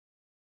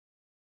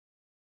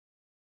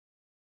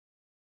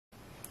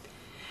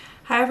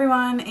Hi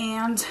everyone,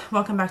 and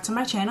welcome back to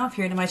my channel. If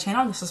you're new to my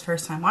channel, this is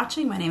first time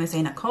watching. My name is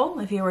A.Nicole.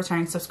 If you're a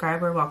returning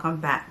subscriber, welcome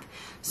back.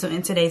 So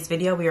in today's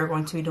video, we are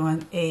going to be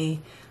doing a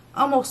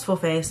almost full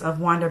face of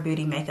Wander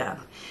Beauty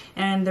makeup.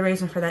 And the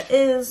reason for that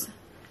is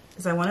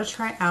I want to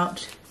try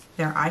out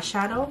their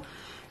eyeshadow.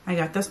 I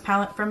got this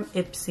palette from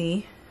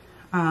Ipsy.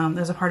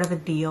 As a part of a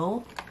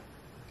deal.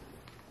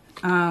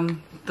 The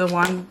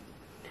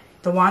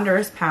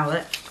Wanderers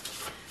palette.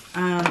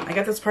 I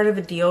got this part of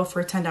a deal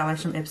for $10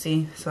 from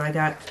Ipsy. So I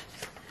got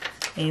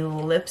a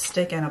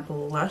lipstick and a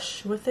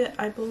blush with it,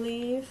 I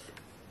believe.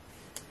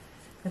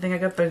 I think I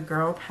got the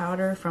Girl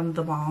Powder from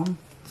The Balm.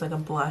 It's like a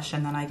blush,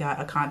 and then I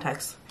got a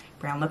Context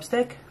brown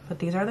lipstick. But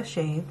these are the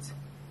shades.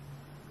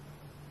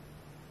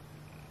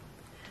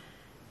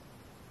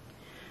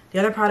 The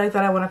other product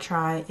that I want to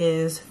try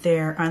is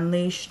their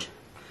Unleashed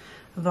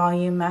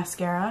Volume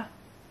Mascara.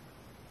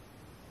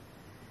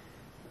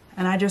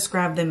 And I just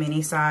grabbed the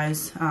mini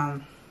size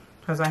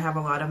because I have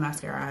a lot of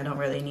mascara. I don't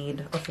really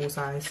need a full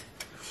size.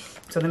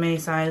 So the mini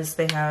size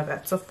they have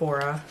at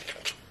Sephora.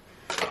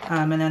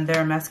 And then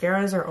their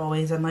mascaras are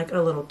always in like a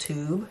little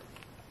tube.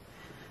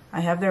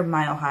 I have their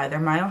Mile High. Their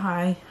Mile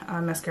High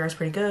mascara is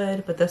pretty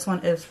good, but this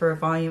one is for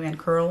volume and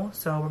curl.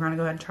 So we're going to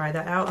go ahead and try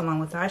that out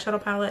along with the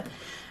eyeshadow palette.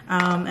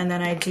 And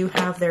then I do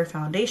have their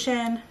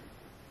foundation.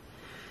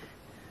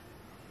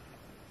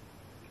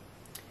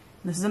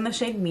 This is in the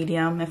shade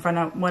medium. In front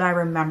of what I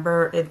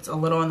remember, it's a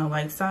little on the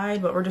light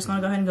side, but we're just going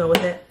to go ahead and go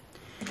with it.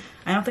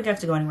 I don't think I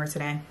have to go anywhere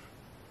today.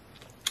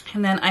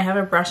 And then I have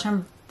a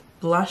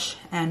blush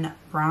and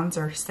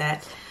bronzer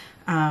set.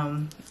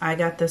 I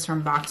got this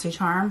from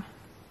BoxyCharm.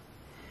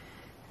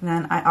 And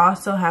then I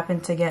also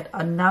happened to get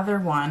another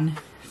one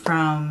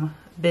from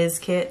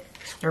BizKit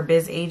or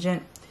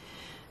BizAgent.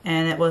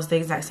 And it was the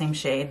exact same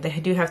shade. They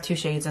do have two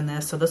shades in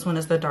this. So this one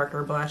is the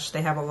darker blush.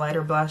 They have a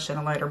lighter blush and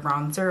a lighter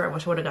bronzer. I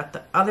wish I would have got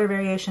the other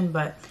variation,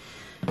 but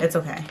it's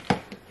okay.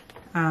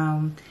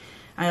 I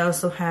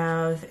also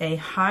have a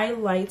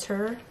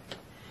highlighter.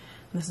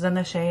 This is in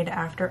the shade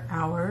After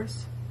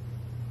Hours.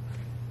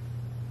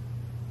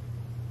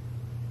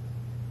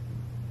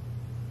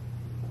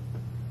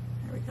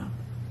 There we go.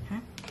 Okay.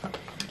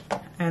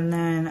 And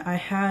then I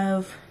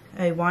have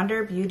a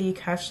Wander Beauty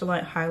Catch the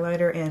Light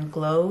highlighter in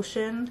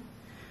Glotion.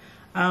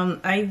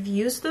 I've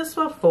used this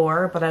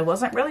before, but I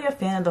wasn't really a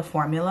fan of the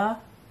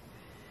formula.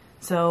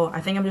 So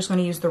I think I'm just going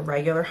to use the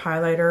regular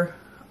highlighter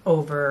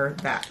over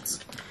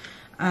that.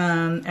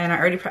 And I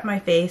already prepped my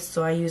face,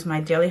 so I used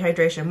my Daily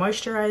Hydration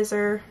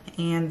Moisturizer.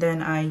 And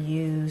then I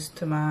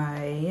used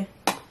my,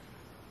 I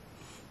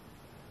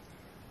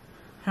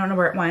don't know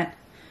where it went,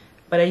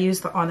 but I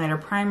used the All Nighter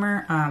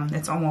Primer.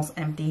 It's almost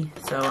empty,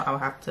 so I'll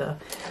have to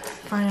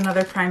find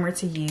another primer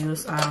to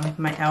use.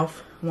 My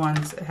e.l.f.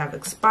 ones have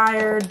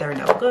expired. They're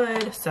no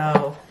good,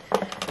 so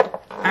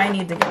I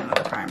need to get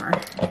another primer.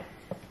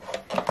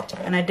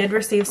 And I did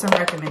receive some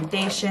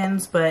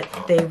recommendations, but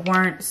they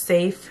weren't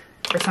safe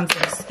for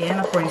sensitive skin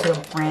according to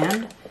the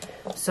brand.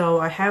 So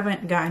I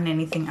haven't gotten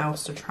anything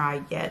else to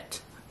try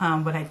yet,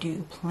 but I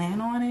do plan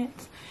on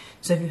it.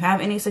 So if you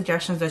have any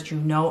suggestions that you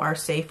know are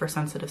safe for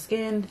sensitive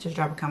skin, just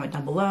drop a comment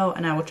down below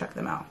and I will check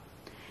them out.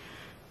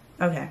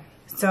 Okay,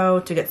 so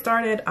to get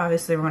started,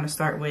 obviously we're going to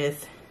start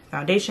with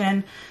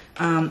foundation.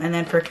 And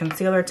then for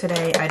concealer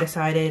today, I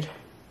decided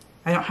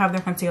I don't have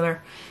their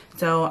concealer.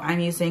 So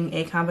I'm using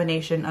a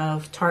combination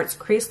of Tarte's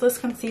Creaseless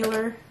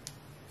Concealer.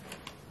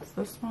 What's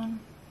this one?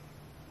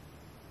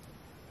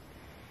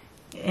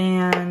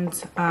 And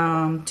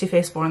Too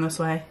Faced Born This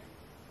Way.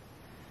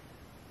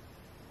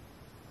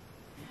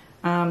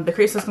 The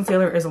Creaseless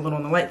Concealer is a little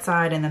on the light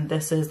side, and then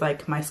this is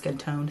like my skin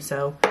tone.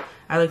 So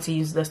I like to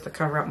use this to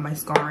cover up my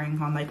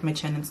scarring on like my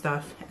chin and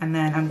stuff. And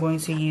then I'm going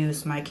to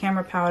use my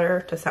camera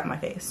powder to set my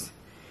face.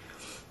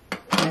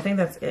 And I think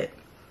that's it.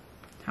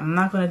 I'm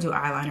not going to do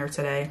eyeliner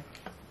today.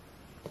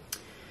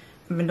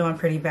 I've been doing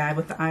pretty bad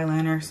with the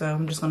eyeliner, so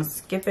I'm just going to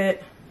skip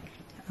it.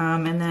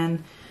 And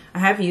then I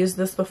have used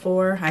this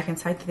before. I can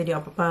cite the video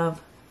up above.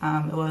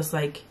 It was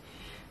like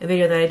a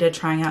video that I did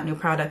trying out new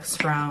products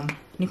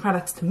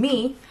to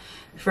me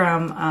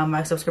from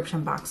my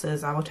subscription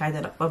boxes. I will tie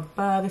that up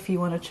above if you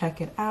want to check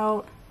it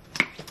out.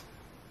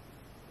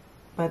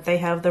 But they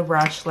have the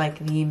brush, like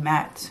the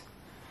matte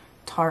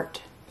Tarte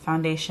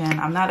foundation.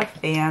 I'm not a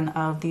fan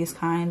of these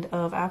kind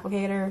of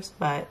applicators,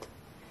 but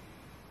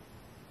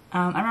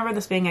I remember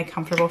this being a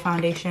comfortable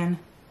foundation.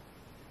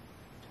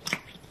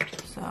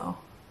 So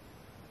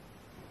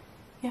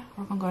yeah,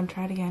 we're gonna go and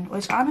try it again.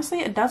 Which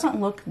honestly, it doesn't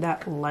look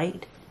that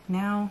light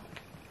now.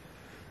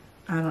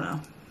 I don't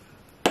know.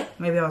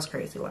 Maybe I was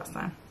crazy last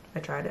time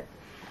I tried it.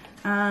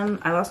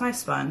 I lost my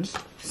sponge,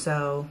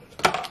 so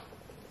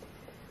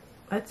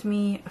let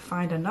me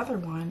find another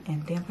one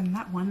and dampen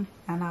that one,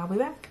 and I'll be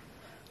back.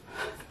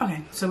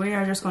 Okay, so we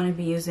are just going to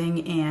be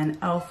using an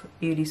e.l.f.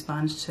 beauty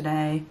sponge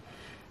today.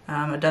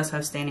 It does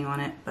have staining on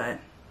it, but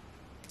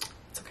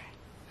it's okay.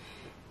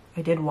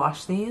 I did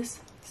wash these,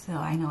 so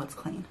I know it's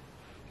clean.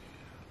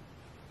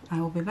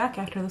 I will be back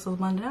after this is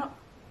blended out.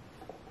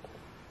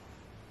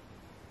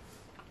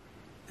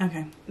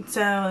 Okay,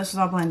 so this is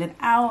all blended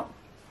out.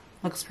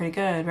 Looks pretty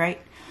good, right?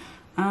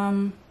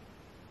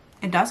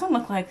 It doesn't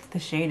look like the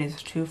shade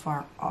is too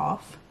far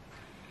off.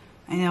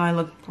 I know I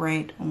look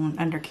bright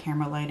under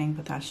camera lighting,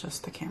 but that's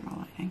just the camera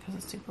lighting because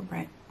it's super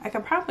bright. I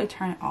could probably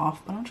turn it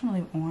off, but I'm trying to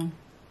leave it on.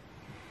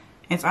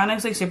 It's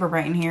honestly super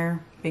bright in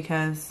here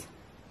because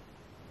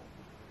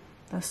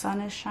the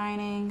sun is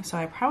shining, so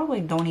I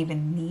probably don't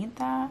even need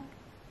that,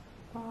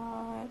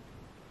 but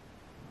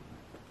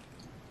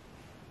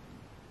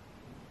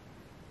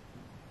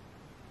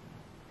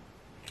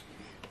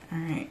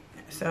alright,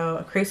 so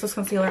a creaseless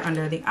concealer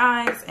under the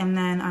eyes, and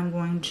then I'm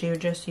going to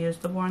just use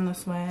the Born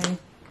This Way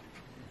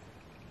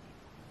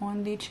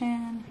on the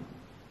chin.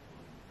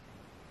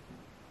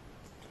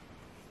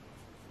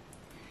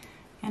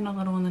 And a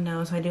little on the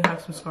nose. I do have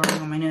some scarring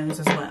on my nose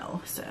as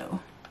well, so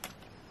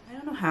I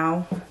don't know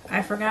how.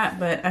 I forgot,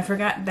 but I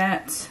forgot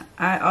that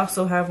I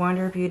also have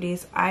Wander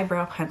Beauty's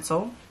eyebrow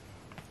pencil.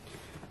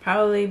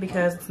 Probably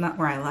because it's not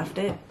where I left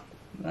it.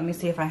 Let me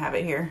see if I have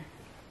it here.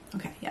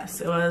 Okay,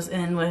 yes, it was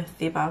in with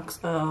the box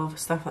of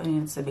stuff that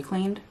needs to be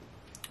cleaned.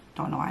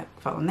 Don't know why it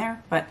fell in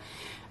there, but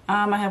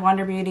I have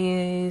Wander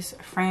Beauty's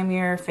Frame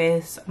Your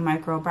Face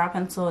Micro Brow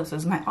Pencil. This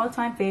is my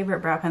all-time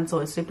favorite brow pencil.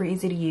 It's super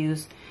easy to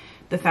use.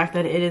 The fact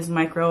that it is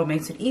micro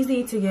makes it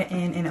easy to get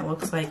in, and it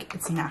looks like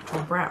it's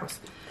natural brows.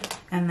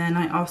 And then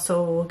I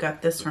also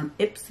got this from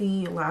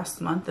Ipsy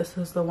last month. This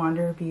is the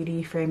Wander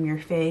Beauty Frame Your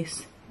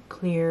Face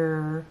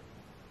Clear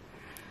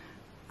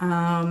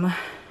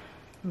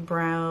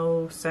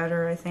brow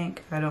setter, I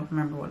think. I don't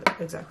remember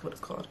exactly what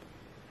it's called.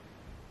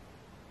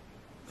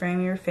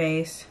 Frame Your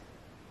Face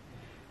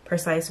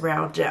Precise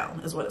Brow Gel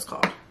is what it's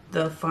called.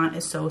 The font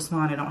is so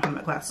small and I don't have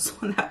my glasses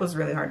on. That was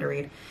really hard to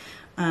read.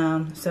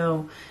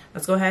 So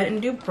let's go ahead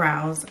and do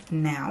brows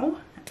now.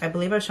 I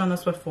believe I've shown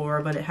this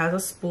before, but it has a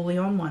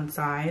spoolie on one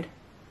side.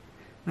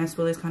 My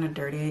spoolie is kind of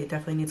dirty. It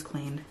definitely needs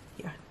cleaned.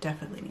 Yeah,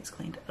 definitely needs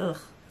cleaned. Ugh,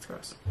 that's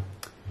gross.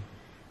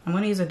 I'm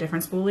going to use a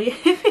different spoolie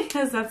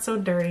because that's so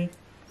dirty.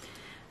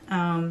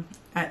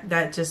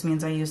 That just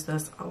means I use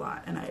this a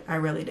lot, and I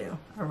really do.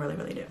 I really,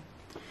 really do.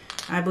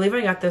 I believe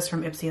I got this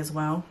from Ipsy as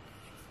well.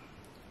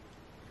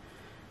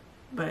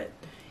 But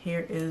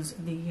here is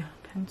the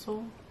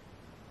pencil.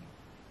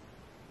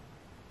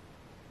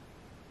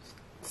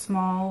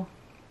 Small,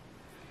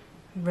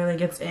 really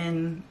gets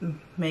in,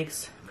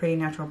 makes pretty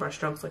natural brush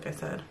strokes, like I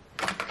said.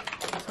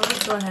 So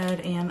let's go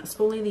ahead and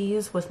spoolie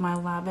these with my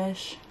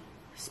Lavish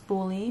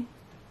spoolie.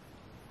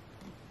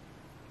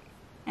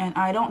 And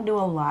I don't do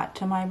a lot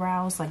to my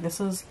brows. Like, this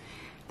is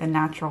the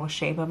natural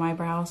shape of my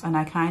brows, and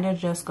I kind of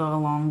just go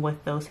along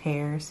with those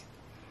hairs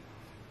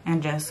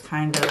and just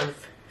kind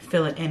of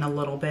fill it in a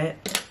little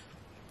bit.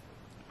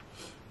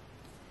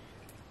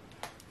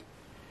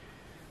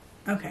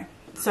 Okay.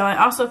 So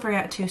I also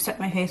forgot to set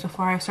my face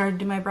before I started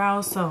doing my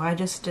brows, so I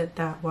just did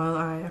that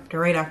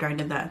right after I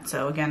did that.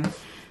 So again,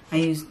 I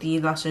used the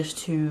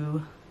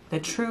the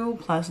True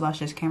Plus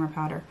Luscious Camera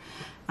Powder.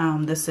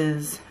 I'm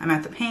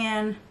at the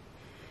pan.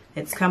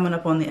 It's coming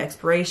up on the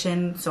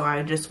expiration, so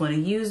I just want to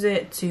use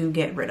it to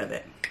get rid of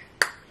it.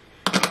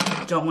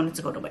 Don't want it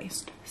to go to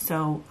waste.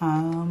 So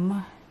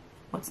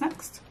what's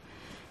next?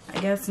 I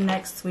guess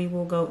next we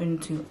will go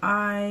into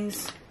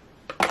eyes.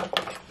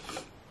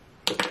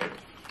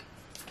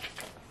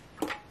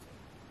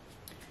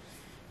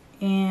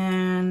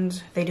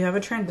 And they do have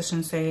a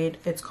transition shade.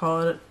 It's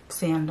called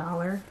Sand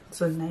Dollar. It's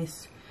a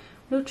nice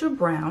neutral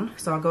brown.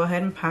 So I'll go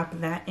ahead and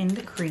pop that in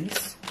the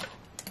crease.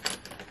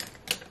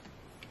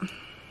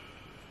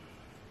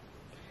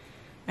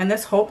 And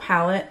this whole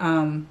palette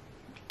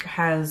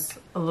has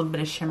a little bit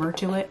of shimmer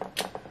to it,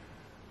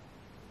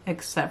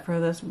 except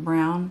for this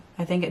brown.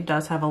 I think it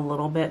does have a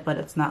little bit, but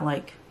it's not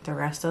like the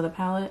rest of the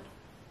palette.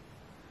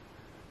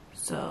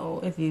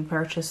 So if you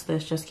purchase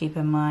this, just keep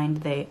in mind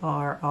they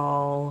are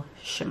all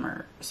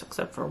shimmers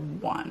except for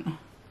one.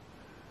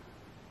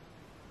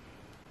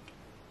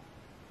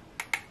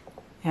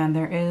 And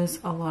there is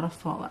a lot of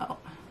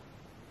fallout.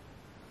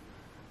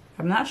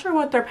 I'm not sure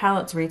what their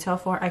palettes retail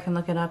for. I can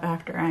look it up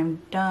after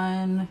I'm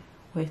done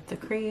with the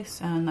crease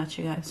and let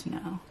you guys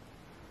know.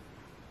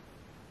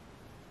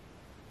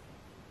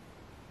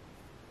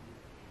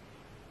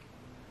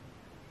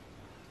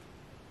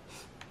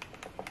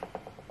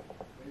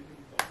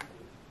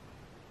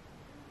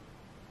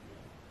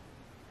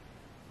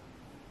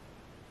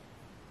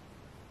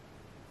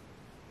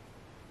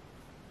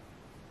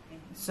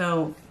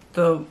 So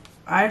the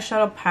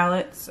eyeshadow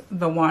palettes,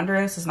 the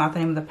Wanderous is not the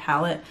name of the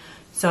palette.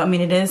 So, I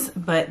mean, it is,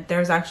 but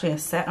there's actually a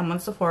set. I'm on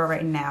Sephora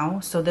right now.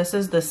 So this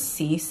is the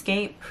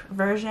Seascape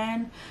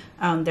version.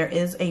 There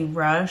is a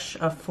Rush,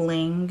 a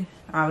Fling,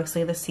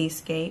 obviously the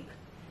Seascape.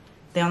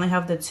 They only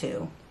have the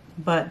two,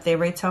 but they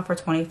retail for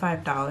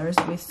 $25.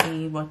 Let me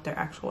see what their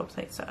actual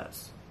website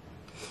says.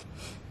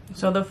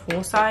 So the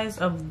full size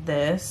of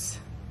this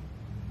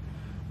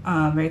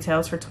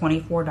retails for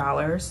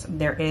 $24.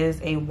 There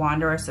is a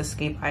Wanderous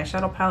Escape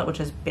eyeshadow palette,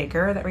 which is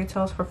bigger, that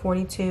retails for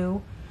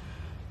 $42.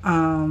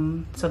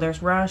 So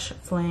there's Rush,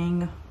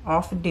 Fling,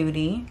 Off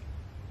Duty,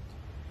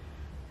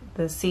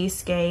 the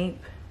Seascape,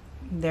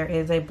 There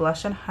is a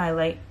blush and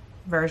highlight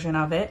version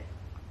of it,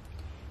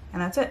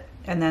 and that's it.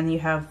 And then you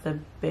have the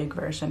big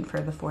version for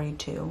the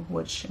 42,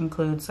 which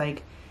includes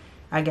like,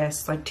 I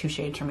guess like 2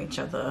 shades from each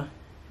of the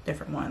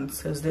different ones,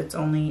 because it's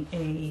only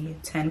a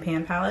 10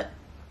 pan palette.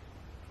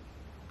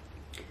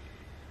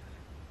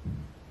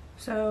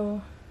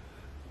 So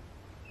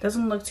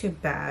doesn't look too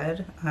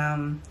bad.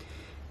 Where'd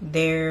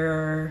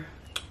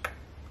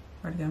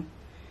it go?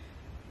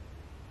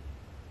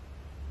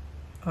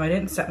 Oh, I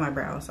didn't set my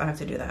brows. I have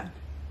to do that.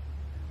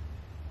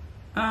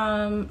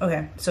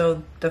 Okay,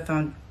 so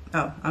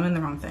oh, I'm in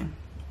the wrong thing.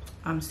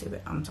 I'm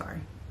stupid, I'm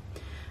sorry.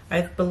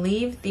 I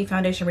believe the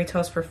foundation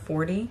retails for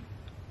 $40.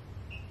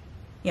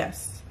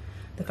 Yes,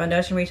 the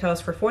foundation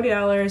retails for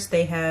 $40.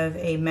 They have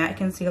a matte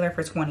concealer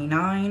for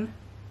 $29.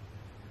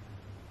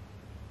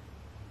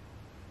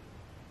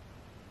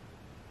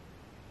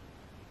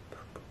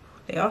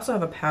 They also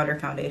have a powder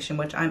foundation,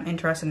 which I'm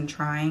interested in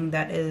trying.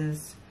 That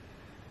is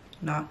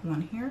not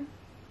one here.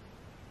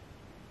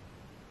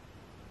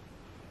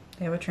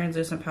 They have a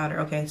translucent powder.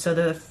 Okay, so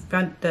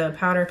the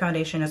powder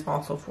foundation is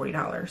also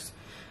 $40.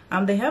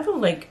 They have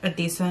like a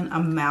decent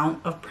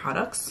amount of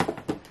products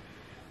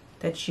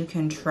that you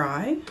can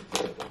try.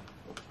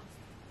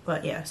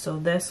 But yeah, so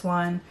this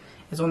one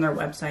is on their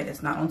website.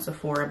 It's not on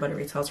Sephora, but it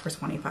retails for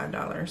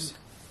 $25.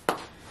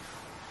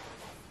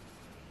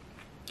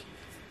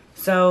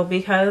 So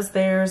because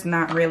there's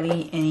not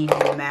really any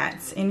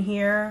mattes in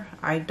here,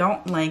 I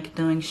don't like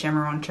doing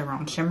shimmer on shimmer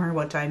on shimmer,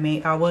 which I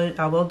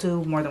will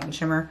do more than one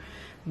shimmer.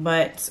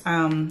 But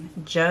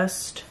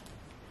just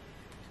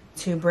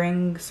to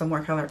bring some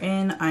more color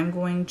in, I'm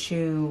going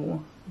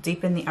to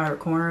deepen the outer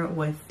corner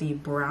with the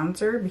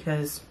bronzer,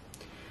 because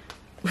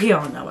we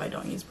all know I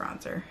don't use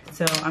bronzer.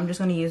 So I'm just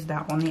going to use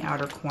that on the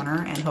outer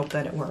corner and hope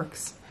that it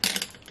works.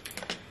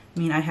 I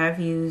mean, I have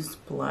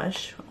used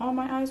blush on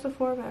my eyes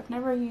before, but I've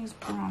never used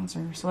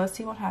bronzer. So let's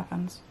see what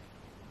happens.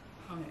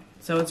 Okay,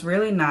 so it's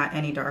really not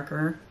any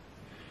darker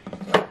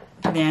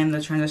than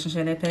the transition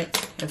shade I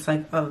picked. It's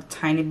like a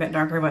tiny bit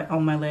darker, but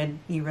on my lid,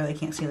 you really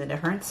can't see the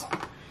difference.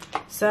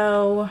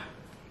 So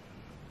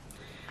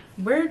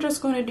we're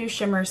just going to do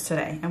shimmers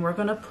today, and we're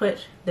going to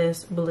put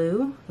this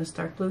blue, this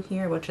dark blue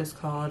here, which is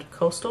called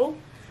Coastal,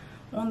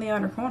 on the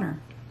outer corner.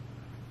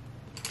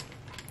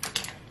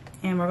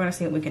 And we're going to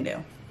see what we can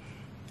do.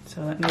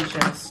 So let me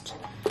just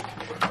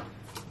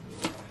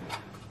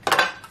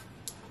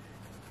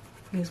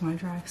use my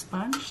dry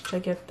sponge to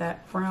get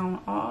that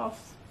brown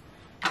off.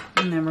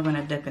 And then we're going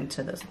to dip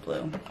into this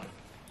blue.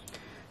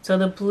 So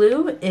the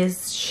blue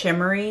is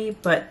shimmery,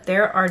 but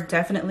there are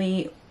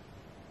definitely,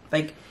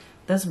 like,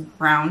 this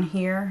brown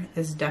here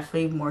is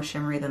definitely more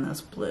shimmery than this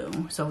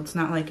blue. So it's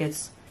not like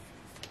it's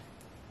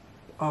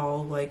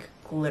all like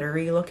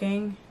glittery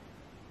looking.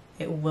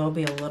 It will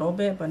be a little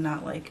bit, but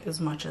not like as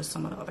much as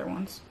some of the other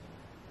ones.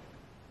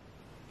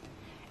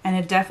 And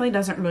it definitely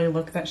doesn't really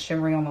look that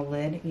shimmery on the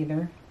lid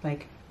either.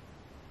 Like,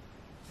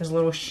 there's a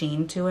little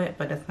sheen to it,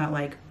 but it's not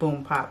like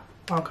boom, pop,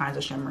 all kinds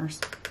of shimmers.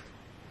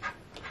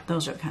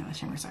 Those are the kind of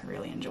shimmers I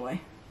really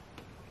enjoy.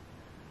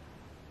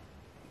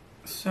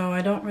 So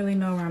I don't really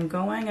know where I'm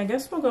going. I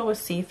guess we'll go with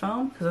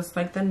Seafoam, because it's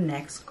like the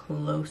next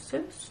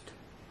closest.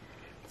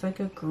 It's like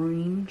a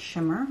green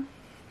shimmer.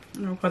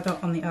 And we'll put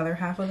that on the other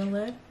half of the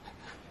lid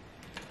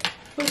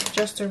with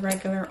just a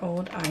regular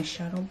old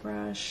eyeshadow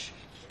brush.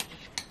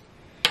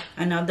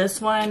 And now this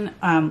one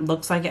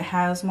looks like it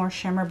has more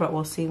shimmer, but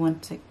we'll see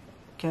once it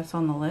gets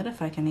on the lid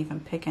if I can even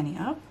pick any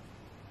up.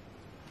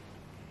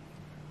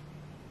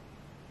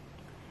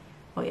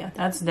 Oh yeah,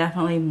 that's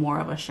definitely more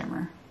of a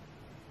shimmer.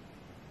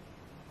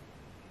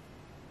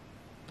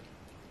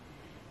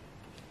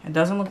 It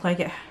doesn't look like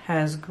it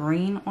has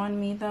green on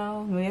me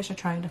though. Maybe I should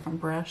try a different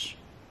brush.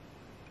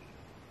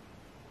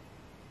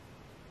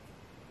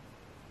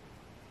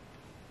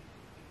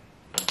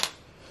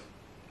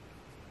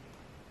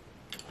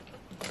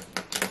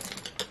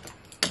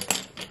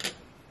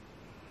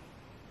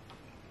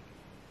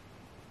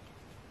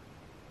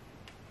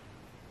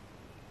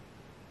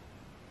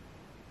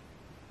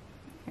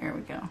 There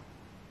we go.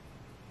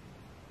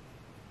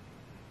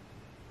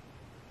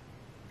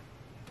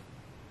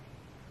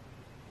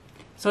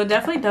 So it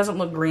definitely doesn't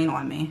look green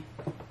on me.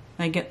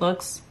 Like, it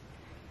looks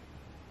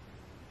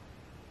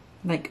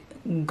like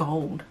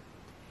gold.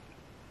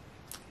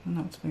 I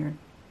know, it's weird.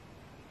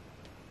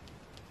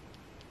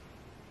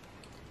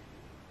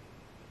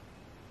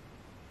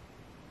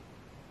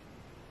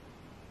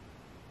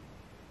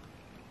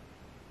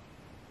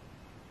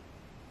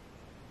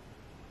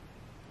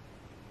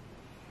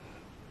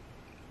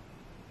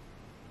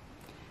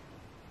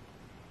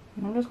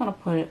 I'm just going to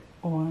put it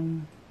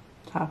on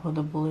top of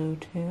the blue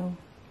too.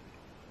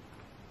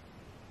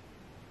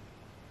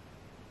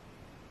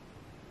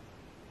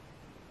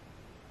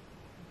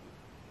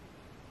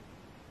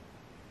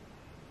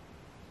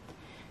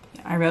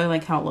 I really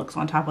like how it looks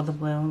on top of the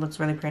blue. It looks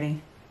really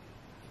pretty.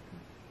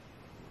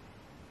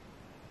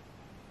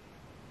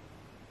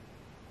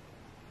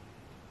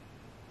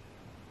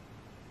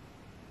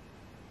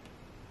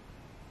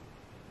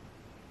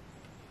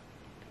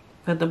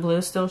 But the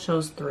blue still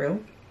shows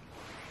through.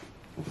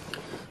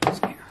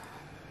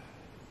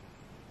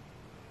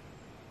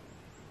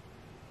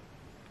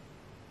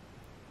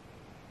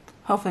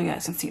 Hopefully you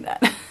guys can see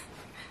that.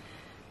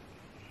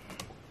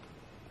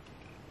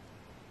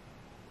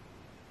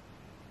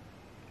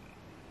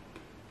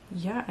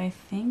 Yeah, I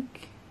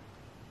think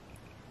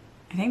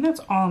that's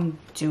all I'm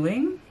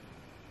doing.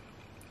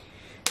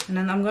 And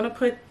then I'm gonna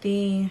put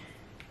the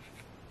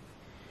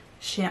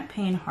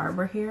Champagne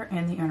Harbor here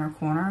in the inner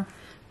corner,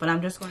 but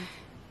I'm just going.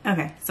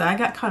 Okay, so I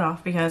got cut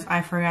off because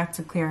I forgot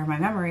to clear my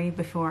memory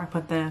before I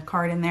put the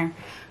card in there.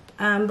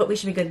 But we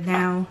should be good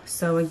now.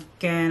 So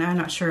again, I'm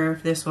not sure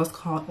if this was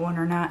called on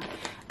or not.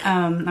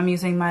 I'm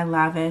using my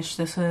Lavish.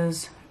 This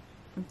is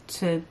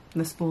to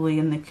the spoolie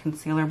and the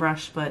concealer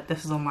brush, but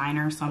this is a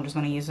liner, so I'm just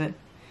going to use it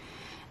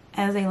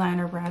as a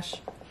liner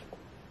brush.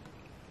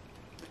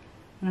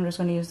 And I'm just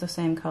going to use the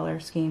same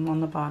color scheme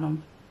on the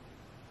bottom.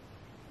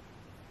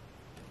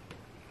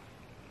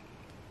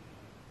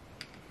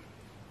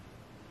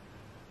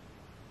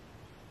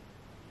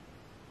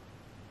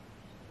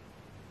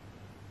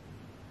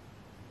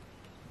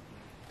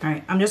 All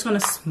right, I'm just going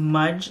to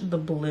smudge the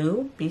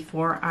blue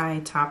before I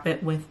top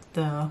it with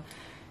the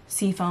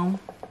Seafoam.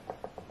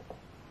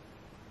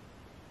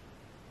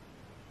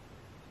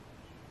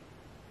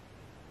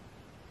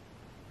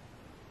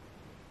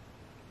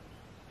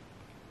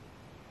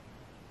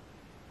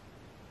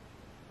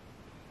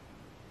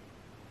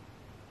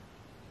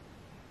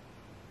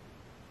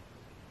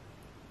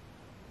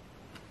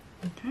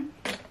 Okay.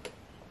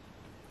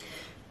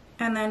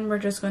 And then we're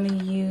just going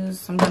to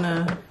use, I'm going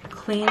to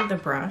clean the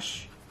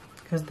brush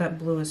because that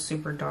blue is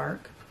super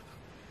dark.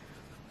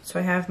 So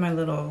I have my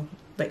little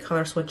like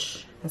color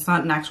switch. It's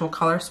not an actual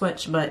color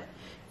switch, but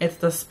it's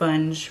the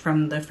sponge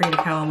from the Frida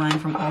Kahlo line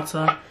from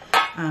Ulta.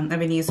 I've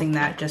been using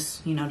that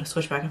just, you know, to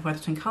switch back and forth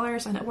between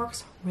colors, and it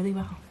works really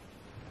well.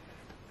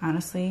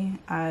 Honestly,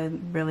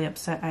 I'm really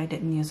upset I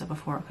didn't use it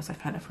before because I've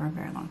had it for a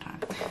very long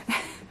time.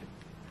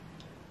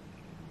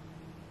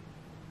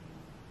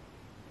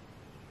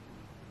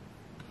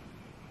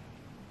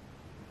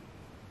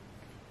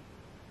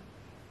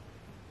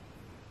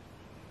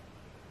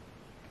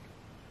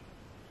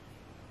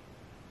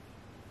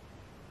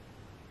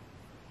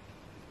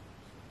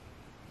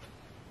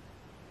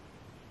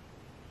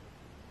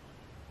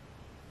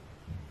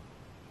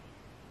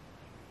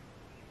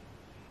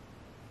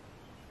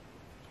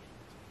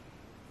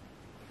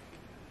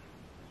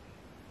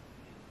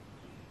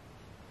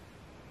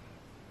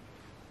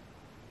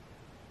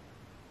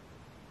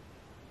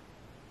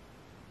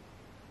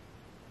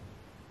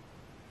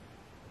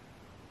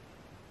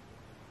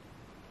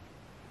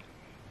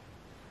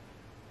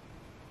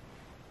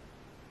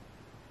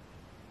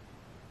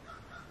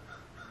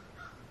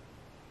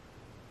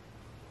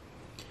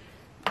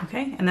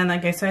 Okay, and then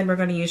like I said, we're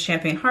going to use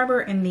Champagne Harbor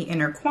in the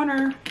inner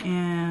corner,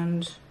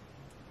 and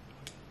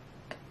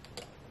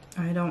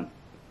I don't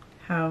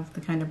have the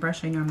kind of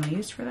brush I normally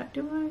use for that,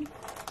 do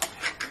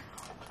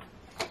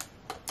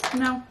I?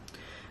 No.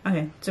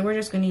 Okay, so we're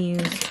just going to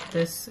use,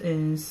 this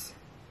is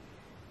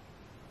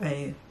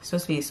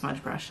supposed to be a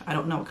smudge brush. I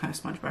don't know what kind of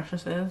smudge brush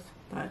this is,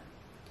 but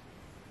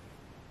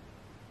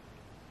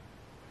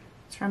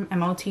it's from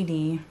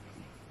MOTD.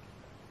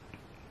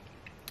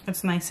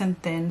 It's nice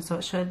and thin, so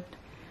it should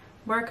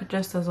work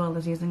just as well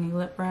as using a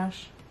lip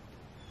brush.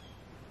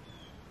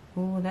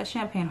 Ooh, that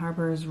Champagne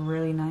Harbor is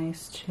really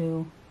nice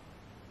too.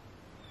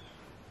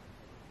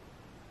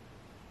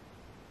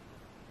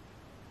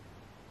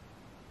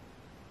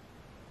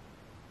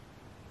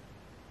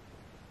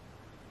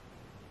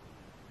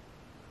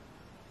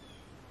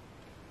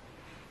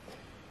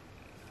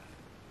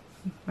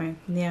 Right,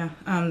 yeah,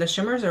 the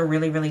shimmers are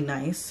really, really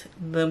nice.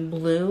 The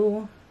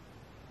blue,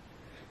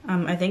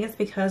 I think it's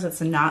because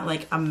it's not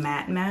like a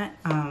matte.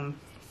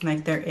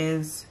 Like there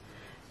is,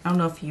 I don't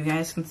know if you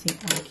guys can see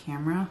on the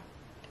camera,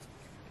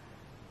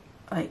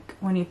 like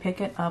when you pick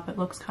it up it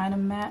looks kind of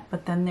matte,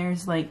 but then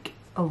there's like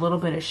a little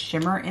bit of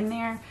shimmer in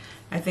there.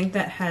 I think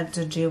that had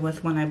to do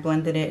with when I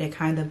blended it, it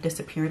kind of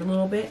disappeared a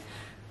little bit,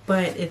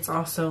 but it's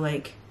also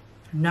like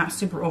not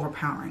super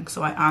overpowering,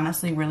 so I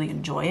honestly really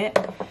enjoy it.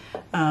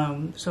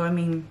 So I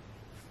mean,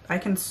 I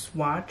can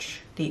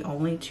swatch the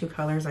only two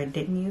colors I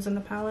didn't use in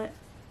the palette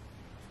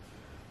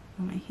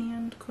on my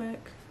hand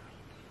quick.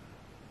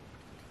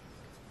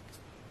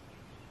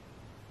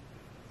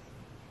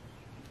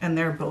 And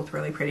they're both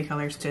really pretty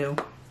colors too.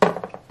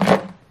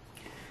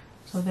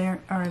 So there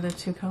are the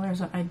two colors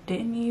that I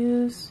didn't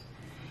use.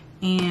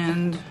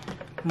 And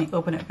let me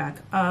open it back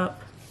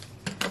up.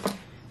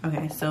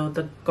 Okay, so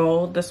the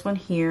gold, this one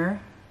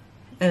here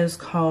is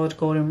called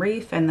Golden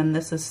Reef, and then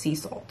this is Sea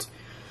Salt,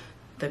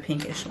 the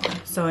pinkish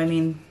one. So I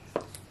mean,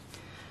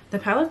 the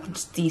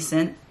palette's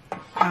decent.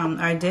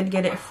 I did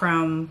get it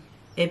from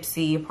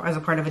Ipsy as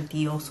a part of a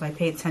deal, so I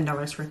paid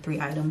 $10 for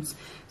 3 items.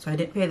 So I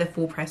didn't pay the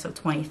full price of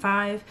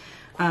 $25.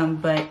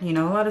 But you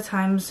know, a lot of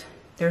times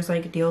there's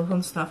like deals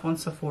and stuff on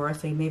Sephora,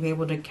 so you may be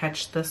able to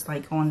catch this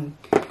like on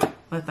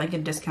with like a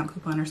discount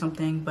coupon or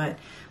something. But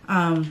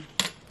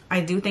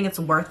I do think it's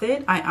worth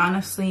it. I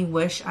honestly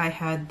wish I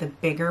had the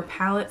bigger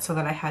palette so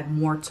that I had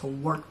more to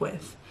work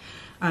with.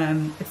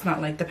 It's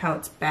not like the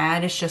palette's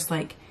bad, it's just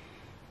like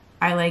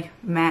I like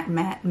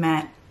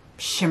matte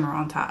shimmer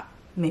on top.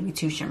 maybe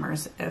 2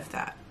 shimmers, if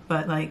that.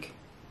 But like,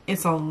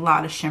 it's a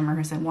lot of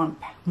shimmers in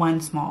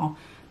one small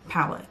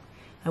palette.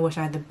 I wish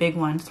I had the big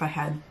one so I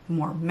had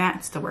more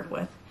mattes to work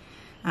with.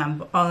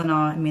 But all in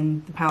all, I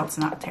mean, the palette's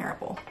not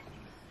terrible.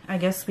 I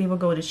guess we will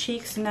go to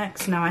cheeks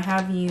next. Now I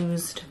have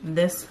used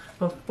this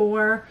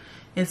before.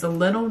 It's a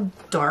little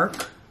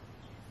dark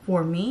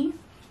for me.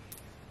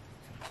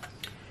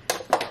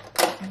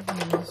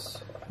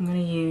 I'm gonna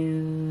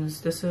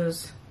use, this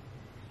is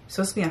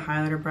supposed to be a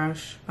highlighter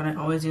brush, but I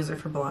always use it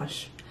for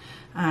blush.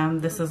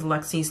 This is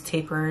Lexi's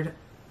tapered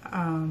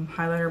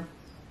highlighter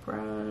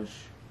brush.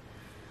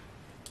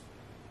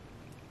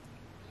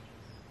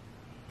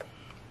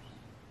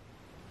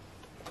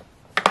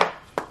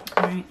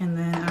 Alright, and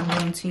then I'm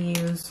going to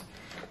use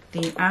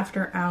the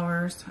After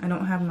Hours. I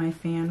don't have my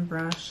fan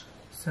brush,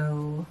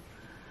 so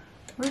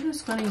we're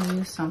just going to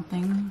use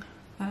something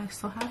that I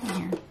still have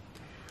in here.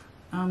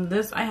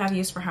 This I have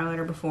used for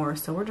highlighter before,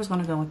 so we're just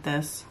going to go with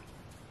this.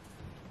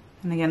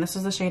 And again, this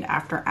is the shade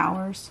After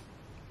Hours.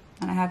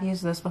 And I have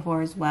used this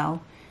before as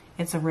well.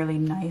 It's a really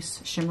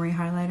nice shimmery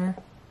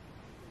highlighter.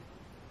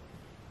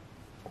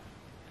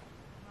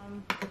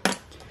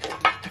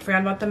 I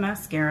forgot about the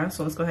mascara,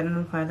 so let's go ahead and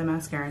apply the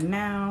mascara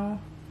now.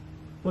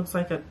 Looks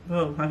like a,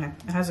 oh, okay.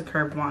 It has a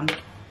curved wand.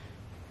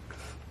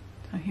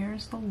 So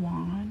here's the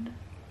wand.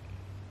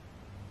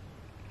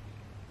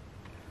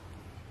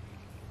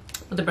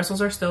 But the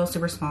bristles are still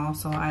super small,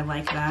 so I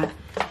like that.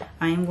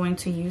 I am going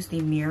to use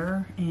the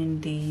mirror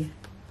in the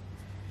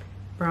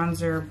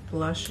bronzer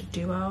blush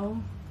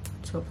duo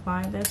to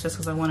apply this, just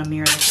because I want to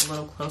mirror this a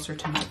little closer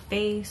to my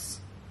face.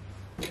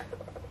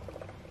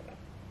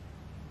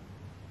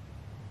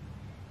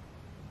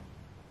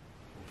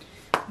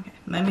 Okay,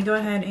 let me go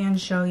ahead and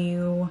show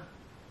you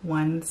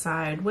one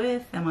side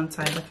with and one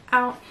side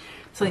without,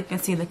 so you can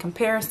see the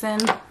comparison.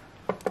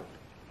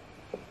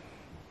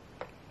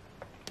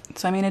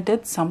 So I mean, it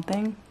did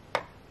something,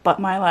 but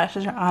my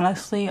lashes are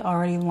honestly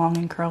already long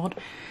and curled.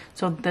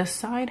 So this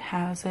side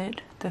has it,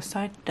 this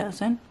side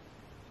doesn't.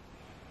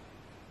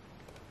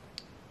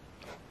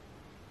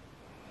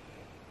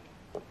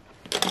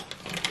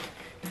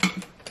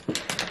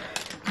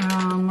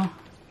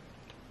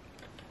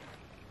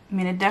 I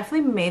mean, it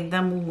definitely made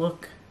them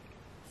look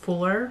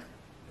fuller.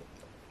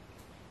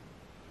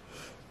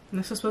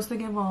 This is supposed to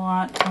give a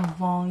lot of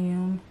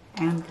volume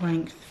and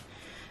length.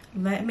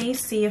 Let me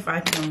see if I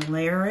can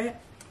layer it.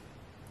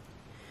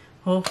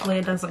 Hopefully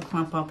it doesn't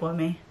clump up with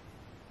me.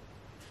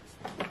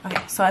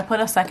 Okay, so I put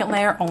a second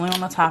layer only on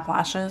the top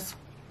lashes.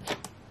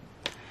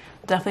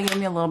 Definitely give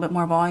me a little bit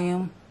more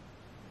volume.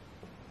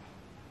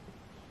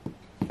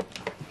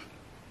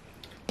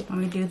 Let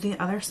me do the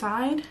other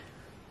side.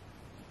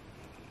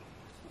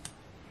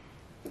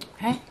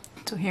 Okay,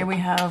 so here we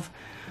have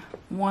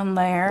 1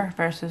 layer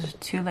versus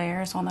 2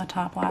 layers on the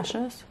top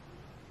lashes.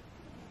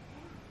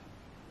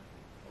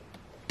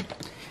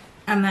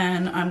 And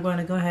then I'm going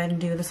to go ahead and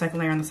do the second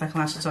layer on the second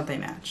lashes so that they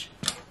match.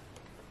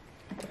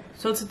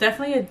 So it's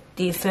definitely a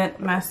decent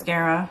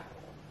mascara.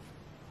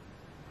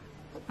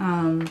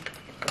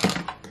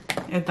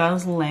 It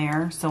does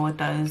layer, so it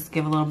does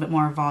give a little bit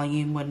more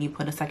volume when you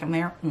put a second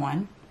layer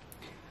on.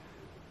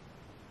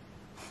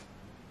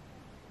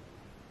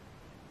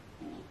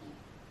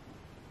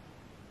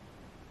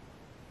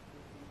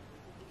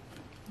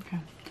 Okay.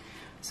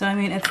 So I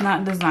mean, it's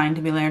not designed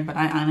to be layered, but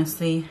I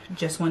honestly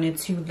just wanted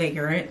to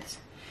layer it.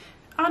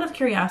 Out of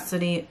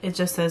curiosity, it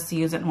just says to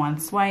use it in 1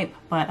 swipe,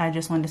 but I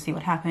just wanted to see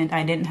what happened.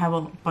 I didn't have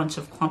a bunch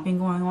of clumping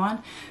going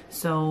on,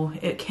 so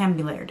it can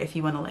be layered if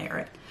you want to layer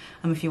it.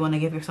 If you want to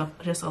give yourself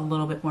just a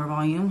little bit more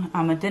volume.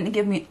 It didn't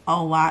give me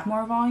a lot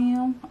more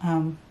volume,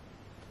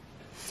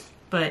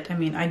 but I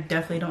mean, I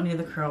definitely don't need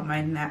the curl.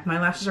 My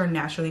lashes are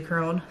naturally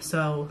curled,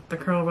 so the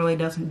curl really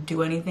doesn't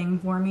do anything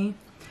for me.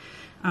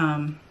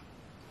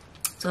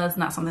 So that's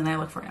not something that I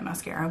look for in a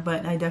mascara,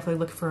 but I definitely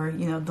look for,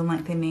 you know, the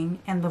lengthening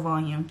and the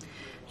volume,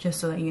 just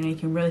so that, you know, you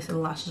can really see the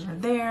lashes are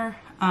there.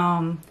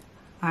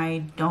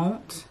 I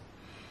don't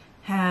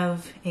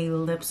have a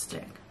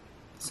lipstick,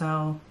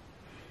 so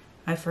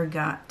I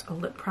forgot a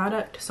lip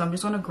product. So I'm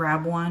just gonna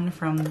grab one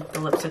from the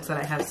lipsticks that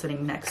I have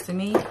sitting next to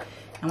me.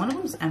 And one of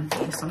them's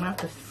empty, so I'm gonna have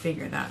to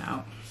figure that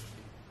out.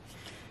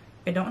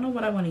 I don't know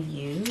what I wanna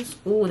use.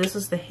 Ooh, this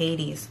is the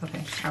Hades.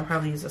 Okay, I'll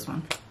probably use this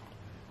one.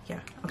 Yeah,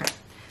 okay.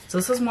 So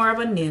this is more of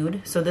a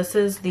nude. So this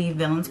is the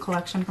Villains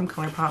collection from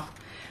ColourPop.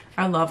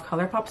 I love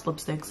ColourPop's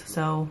lipsticks,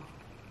 so.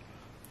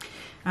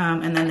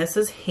 And then this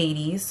is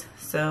Hades.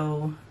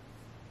 So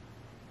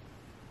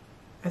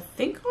I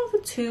think all the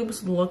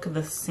tubes look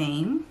the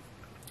same.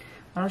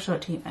 I'll show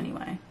it to you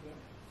anyway.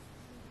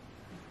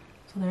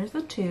 So there's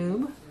the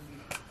tube.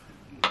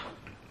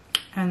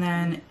 And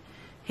then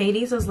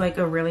Hades is like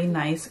a really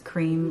nice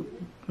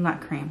cream,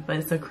 not cream, but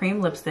it's a cream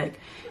lipstick,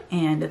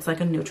 and it's like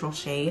a neutral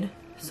shade.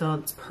 So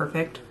it's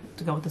perfect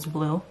to go with this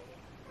blue.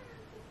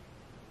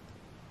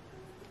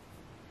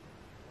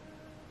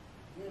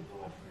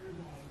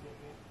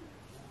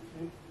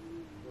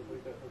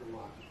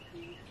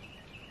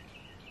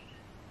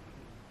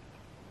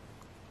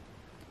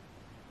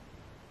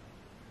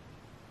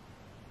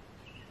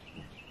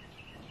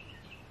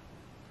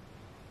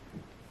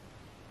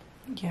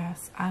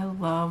 Yes, I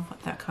love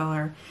that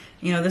color.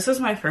 You know, this is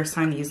my first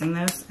time using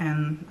this,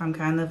 and I'm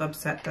kind of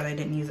upset that I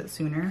didn't use it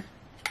sooner.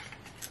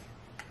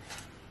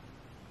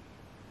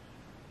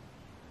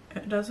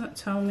 It doesn't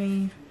tell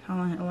me how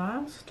long it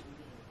lasts.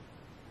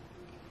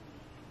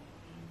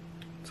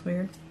 It's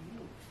weird.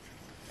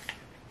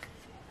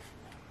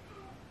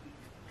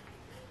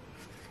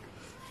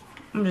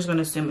 I'm just going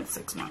to assume it's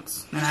 6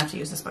 months, and I have to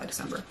use this by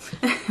December.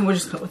 We'll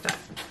just go with that.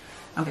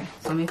 Okay,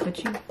 so let me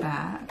put you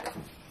back.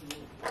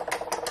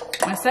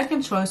 My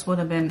second choice would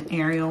have been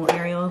Ariel.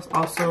 Ariel is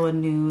also a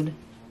nude.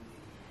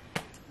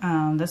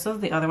 This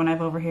is the other one I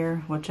have over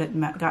here, which it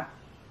got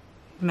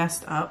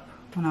messed up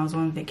when I was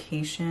on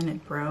vacation.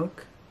 It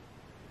broke.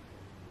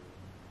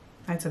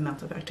 I had to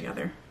melt it back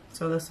together.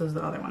 So this is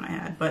the other one I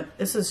had, but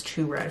this is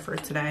True Red for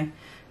today.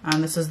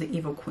 This is the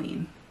Evil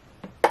Queen.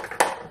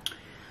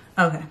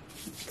 Okay,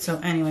 so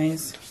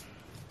anyways,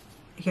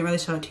 I can't really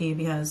show it to you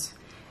because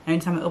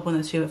anytime I open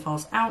the tube, it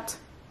falls out.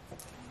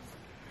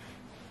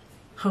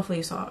 Hopefully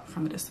you saw it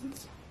from a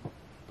distance,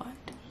 but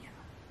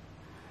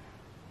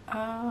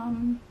yeah.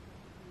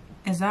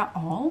 Is that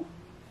all?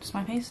 Is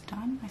my face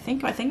done? I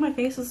think my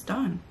face is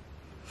done.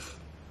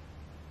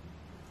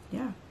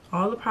 Yeah,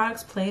 all the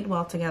products played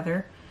well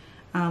together.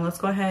 Let's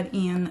go ahead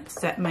and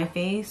set my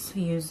face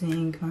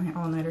using my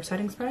all-nighter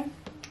setting spray.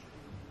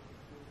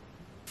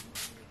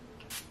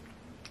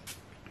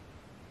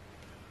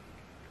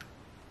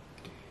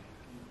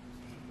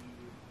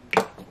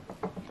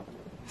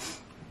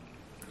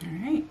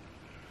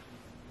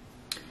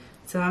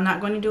 So I'm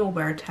not going to do a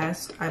wear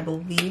test. I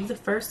believe the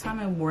first time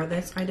I wore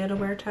this, I did a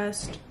wear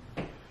test.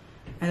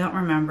 I don't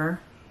remember.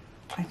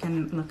 I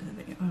can look at the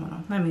video. Hold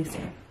on, let me see.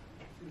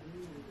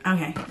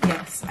 Okay,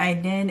 yes, I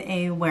did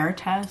a wear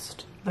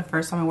test the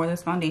first time I wore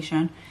this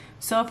foundation.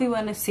 So if you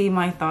want to see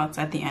my thoughts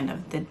at the end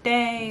of the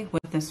day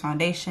with this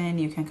foundation,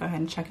 you can go ahead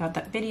and check out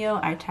that video.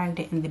 I tagged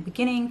it in the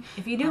beginning.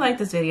 If you do like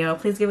this video,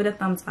 please give it a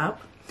thumbs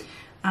up.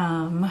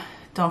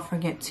 Don't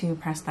forget to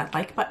press that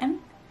like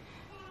button.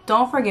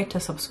 Don't forget to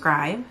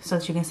subscribe so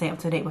that you can stay up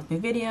to date with new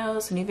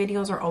videos. New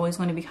videos are always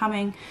going to be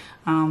coming.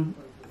 I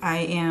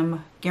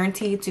am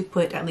guaranteed to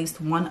put at least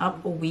one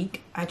up a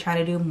week. I try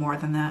to do more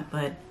than that,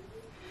 but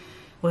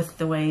with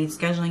the way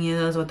scheduling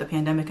is, with the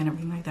pandemic and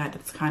everything like that,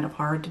 it's kind of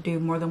hard to do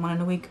more than one in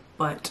a week,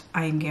 but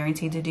I am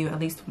guaranteed to do at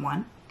least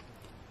one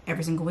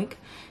every single week.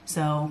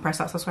 So press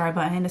that subscribe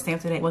button to stay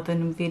up to date with the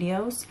new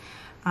videos.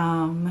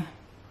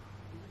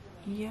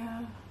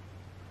 Yeah.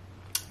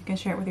 You can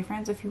share it with your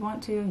friends if you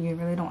want to. You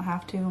really don't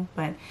have to,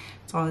 but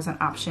it's always an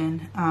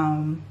option.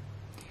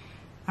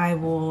 I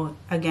will,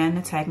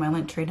 again, tag my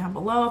link tree down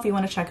below if you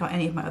want to check out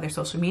any of my other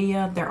social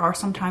media. There are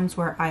some times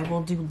where I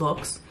will do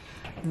looks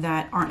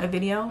that aren't a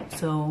video,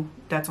 so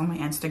that's on my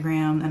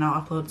Instagram, and I'll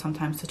upload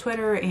sometimes to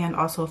Twitter and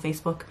also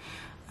Facebook.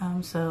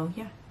 So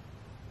yeah,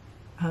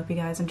 I hope you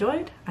guys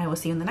enjoyed. I will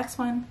see you in the next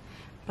one.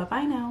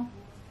 Bye-bye now.